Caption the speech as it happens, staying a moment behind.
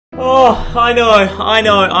Oh, I know.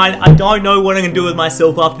 I don't know what I'm gonna do with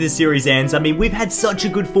myself after this series ends. I mean, we've had such a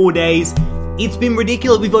good 4 days. It's been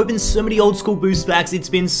ridiculous. We've opened so many old school boost packs. It's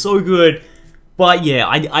been so good. But yeah,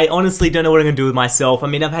 I honestly don't know what I'm gonna do with myself. I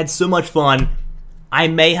mean, I've had so much fun. I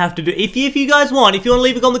may have to do, if you guys want, if you want to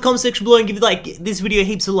leave a comment in the comment section below and give like this video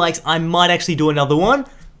heaps of likes, I might actually do another one.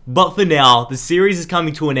 But for now, the series is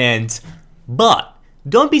coming to an end. But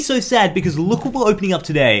don't be so sad, because look what we're opening up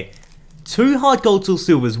today. 2 hard gold till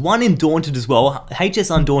silvers, 1 Undaunted as well.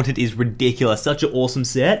 HS Undaunted is ridiculous, such an awesome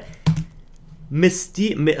set. I was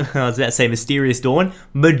about to say Mysterious Dawn,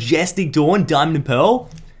 Majestic Dawn, Diamond and Pearl,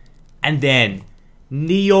 and then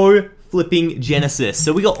Neo flipping Genesis.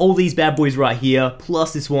 So we got all these bad boys right here,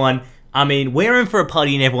 plus this one. I mean, we're in for a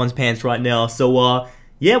party in everyone's pants right now. So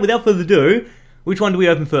yeah, without further ado, which one do we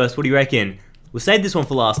open first? What do you reckon? We'll save this one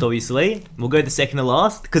for last, obviously. We'll go the second to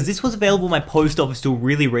last, because this was available in my post office till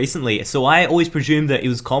really recently, so I always presumed that it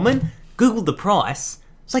was common. Googled the price.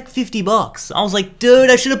 It's like 50 bucks. I was like, dude,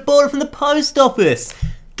 I should have bought it from the post office.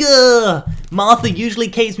 Gah! Martha usually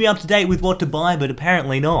keeps me up to date with what to buy, but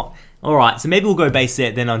apparently not. Alright, so maybe we'll go base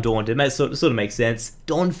set, then Undaunted. That sort of makes sense.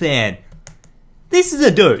 Don Fan. This is a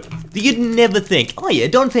dude that you'd never think, oh yeah,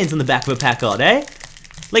 Don Fan's on the back of a pack art, eh?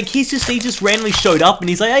 Like, he just randomly showed up and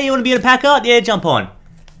he's like, hey, you want to be in a pack art? Yeah, jump on.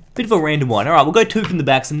 Bit of a random one. Alright, we'll go 2 from the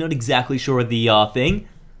back, so I'm not exactly sure of the thing.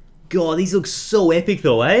 God, these look so epic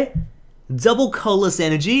though, eh? Double colorless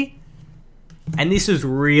energy. And this is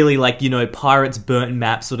really like, you know, Pirates burnt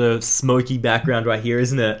map sort of smoky background right here,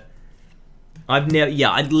 isn't it?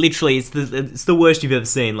 Literally, it's the worst you've ever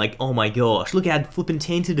seen. Like, oh my gosh, look how flippin'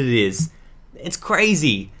 tinted it is. It's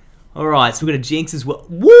crazy. Alright, so we've got a Jinx as well.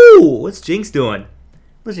 Woo! What's Jinx doing?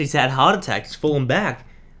 Looks like he's had a heart attack, he's fallen back.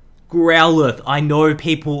 Growlithe. I know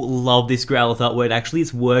people love this Growlithe artwork, actually,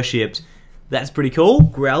 it's worshipped. That's pretty cool.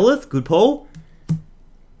 Growlithe, good pull.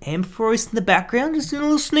 Ampharos in the background, just doing a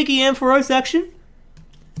little sneaky Ampharos action.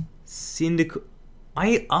 Cyndaquil.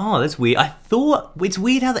 Oh, that's weird. I thought, it's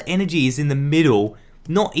weird how the energy is in the middle,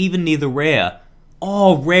 not even near the rare.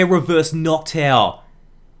 Oh, rare reverse Noctowl.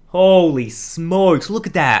 Holy smokes, look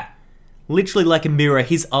at that. Literally like a mirror,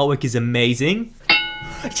 his artwork is amazing.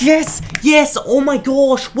 Yes, yes, oh my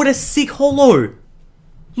gosh, what a sick holo.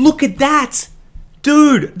 Look at that.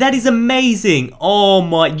 Dude, that is amazing. Oh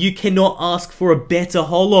my, you cannot ask for a better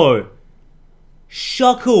holo.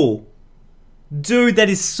 Shuckle. Dude, that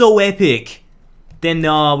is so epic. Then we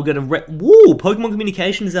got a woo, Pokemon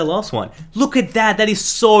Communication is our last one. Look at that, that is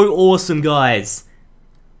so awesome, guys.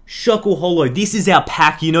 Shuckle holo, this is our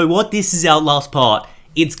pack, you know what? This is our last part.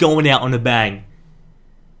 It's going out on a bang.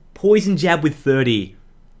 Poison Jab with 30.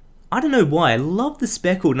 I don't know why, I love the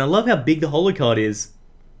speckled and I love how big the holo card is.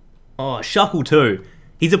 Oh, Shuckle too.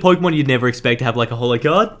 He's a Pokemon you'd never expect to have like a holo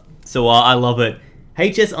card. So I love it.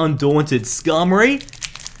 HS Undaunted, Skarmory.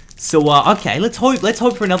 So okay, let's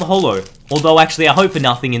hope for another holo. Although actually I hope for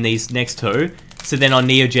nothing in these next 2. So then on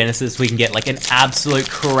Neo Genesis we can get like an absolute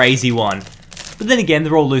crazy one. But then again,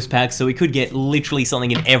 they're all loose packs, so we could get literally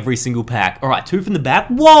something in every single pack. Alright, 2 from the back.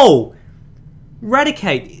 Whoa!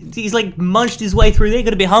 Raticate. He's like munched his way through there,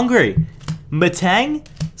 gotta be hungry. Matang,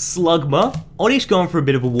 Slugma, Oddish going for a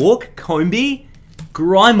bit of a walk, Combee,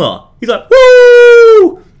 Grimer. He's like,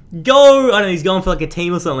 woo! Go! I don't know, he's going for like a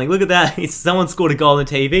team or something. Look at that. Someone scored a goal on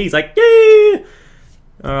the TV. He's like, yeah!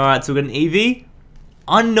 Alright, so we got an Eevee.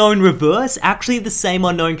 Unknown Reverse. Actually the same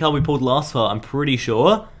Unknown card we pulled last part, I'm pretty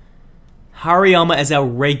sure. Hariyama as our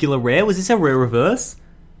regular rare. Was this our rare reverse?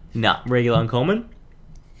 Nah, regular uncommon.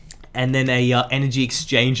 And then a Energy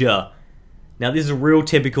Exchanger. Now this is a real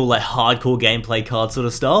typical like hardcore gameplay card sort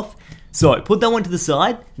of stuff. So put that one to the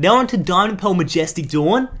side. Now on to Diamond Pearl Majestic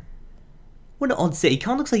Dawn. What an odd set. He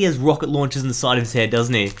kind of looks like he has rocket launchers on the side of his head,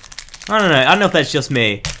 doesn't he? I don't know. I don't know if that's just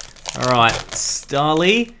me. Alright,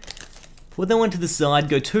 Starly. Put that one to the side.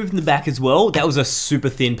 Go 2 from the back as well. That was a super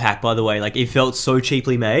thin pack, by the way. Like, it felt so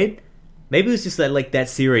cheaply made. Maybe it was just like that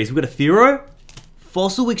series. We've got a Fearow.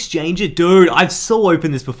 Fossil Exchanger. Dude, I've so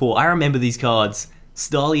opened this before. I remember these cards.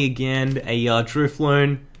 Starly again. A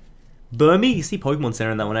Drifloon. Burmy. You see Pokemon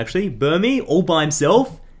Center in that one, actually. Burmy, all by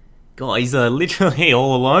himself. God, he's literally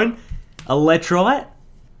all alone. Electrite.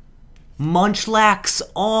 Munchlax.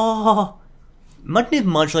 Oh. Imagine if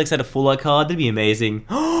Munchlax had a full art card. That'd be amazing.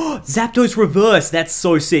 Zapdos Reverse. That's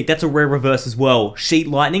so sick. That's a rare reverse as well. Sheet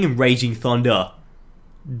Lightning and Raging Thunder.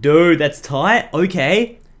 Dude, that's tight.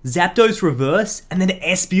 Okay. Zapdos Reverse, and then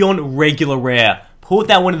Espeon regular rare. Put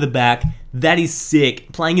that one in the back. That is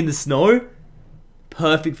sick. Playing in the snow.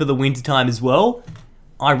 Perfect for the winter time as well.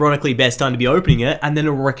 Ironically, best time to be opening it. And then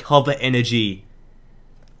a Recover Energy.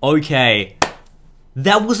 Okay.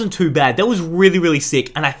 That wasn't too bad. That was really, really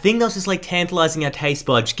sick. And I think that was just like tantalizing our taste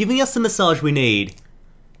buds, giving us the massage we need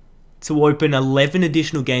to open 11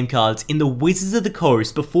 additional game cards in the Wizards of the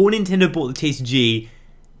Coast before Nintendo bought the TCG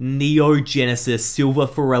Neo Genesis Silver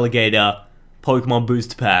for Relegator Pokemon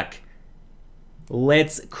Booster Pack.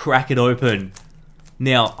 Let's crack it open.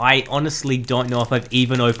 Now, I honestly don't know if I've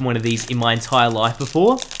even opened one of these in my entire life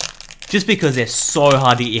before. Just because they're so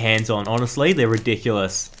hard to get your hands on. Honestly, they're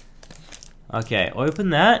ridiculous. Okay, open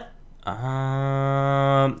that.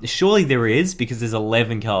 Surely there is, because there's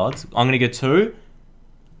 11 cards. I'm going to go 2.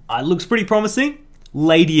 It looks pretty promising.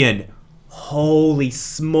 Ladian. Holy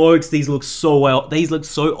smokes, these look so well. These look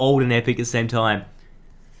so old and epic at the same time.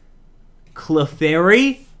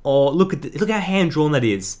 Clefairy. Oh, look how hand-drawn that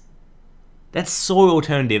is. That's so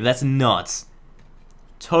alternative. That's nuts.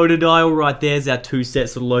 Totodile right there's our 2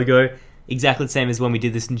 sets of logo. Exactly the same as when we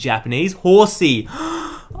did this in Japanese. Horsey.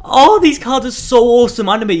 Oh, these cards are so awesome.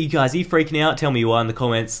 I don't know about you guys. Are you freaking out? Tell me you are in the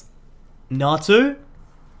comments. Natu.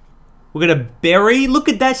 We're gonna berry. Look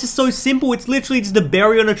at that. It's just so simple. It's literally just a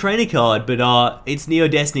berry on a trainer card. But it's Neo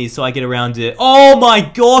Destiny, so I get around it. Oh my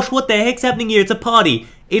gosh, what the heck's happening here? It's a party.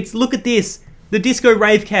 Look at this. The Disco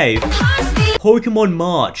Rave Cave. Pokemon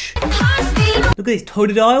March. Look at this.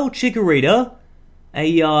 Totodile, Chikorita.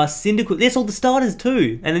 A Cyndaquil. There's all the starters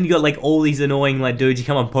too. And then you got like all these annoying like dudes you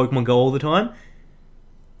come on Pokemon Go all the time.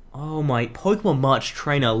 Oh my, Pokemon March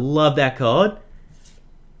Trainer. Love that card.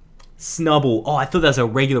 Snubble. Oh, I thought that was a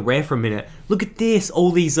regular rare for a minute. Look at this.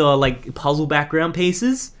 All these like puzzle background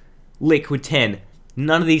pieces. Liquid 10.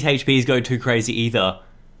 None of these HPs go too crazy either.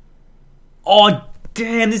 Oh,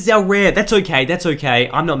 damn, this is our rare. That's okay. That's okay.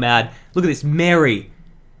 I'm not mad. Look at this. Mary.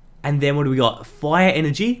 And then what do we got? Fire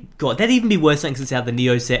Energy. God, that'd even be worse since it's out the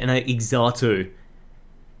Neo set and an Exatu.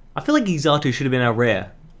 I feel like Exatu should have been our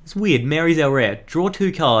rare. It's weird. Mary's our rare. Draw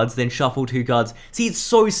 2 cards, then shuffle 2 cards. See, it's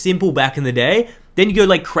so simple back in the day. Then you go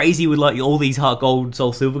like crazy with like all these Heart Gold,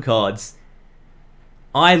 Soul Silver cards.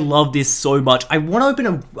 I love this so much. I want to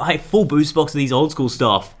open a full boost box of these old school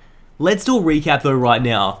stuff. Let's do a recap though right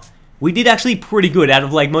now. We did actually pretty good. Out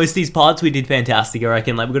of like most of these parts, we did fantastic, I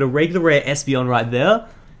reckon. Like we got a regular rare Espeon right there.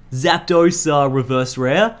 Zapdos reverse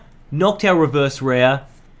rare. Noctowl reverse rare.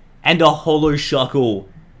 And a Holo Shuckle.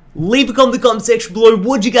 Leave a comment in the comment section below.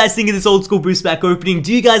 What do you guys think of this old school boost pack opening?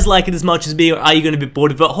 Do you guys like it as much as me, or are you going to be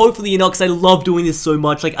bored of it? Hopefully you're not, because I love doing this so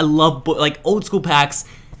much. Like I love like old school packs.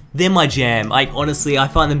 They're my jam. Like honestly, I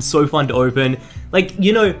find them so fun to open. Like,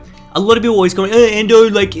 you know, a lot of people always going, Endo,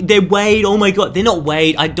 like they're weighed. Oh my god, they're not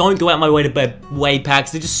weighed. I don't go out my way to buy weighed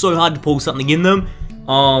packs. They're just so hard to pull something in them.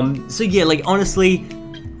 So yeah, like honestly,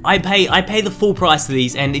 I pay the full price for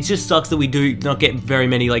these, and it just sucks that we do not get very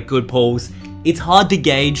many like good pulls. It's hard to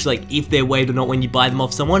gauge like if they're weighed or not when you buy them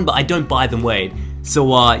off someone, but I don't buy them weighed.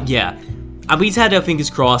 So yeah, we just had our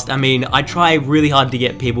fingers crossed. I mean, I try really hard to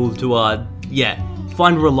get people to yeah,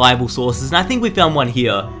 find reliable sources, and I think we found one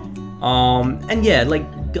here. And yeah, like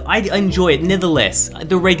I enjoy it nevertheless.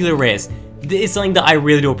 The regular rares, it's something that I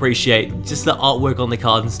really do appreciate. Just the artwork on the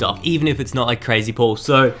cards and stuff, even if it's not like crazy pull.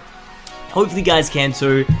 So hopefully you guys can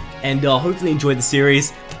too, and hopefully enjoy the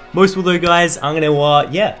series. Most of all though, guys, I'm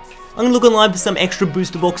gonna yeah, I'm gonna look online for some extra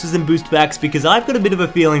booster boxes and booster packs, because I've got a bit of a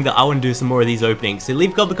feeling that I want to do some more of these openings. So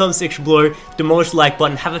leave a comment in the comment section below, demolish the like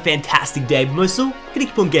button, have a fantastic day, but most of all, gonna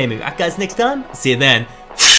keep on gaming. Alright guys, next time, see you then.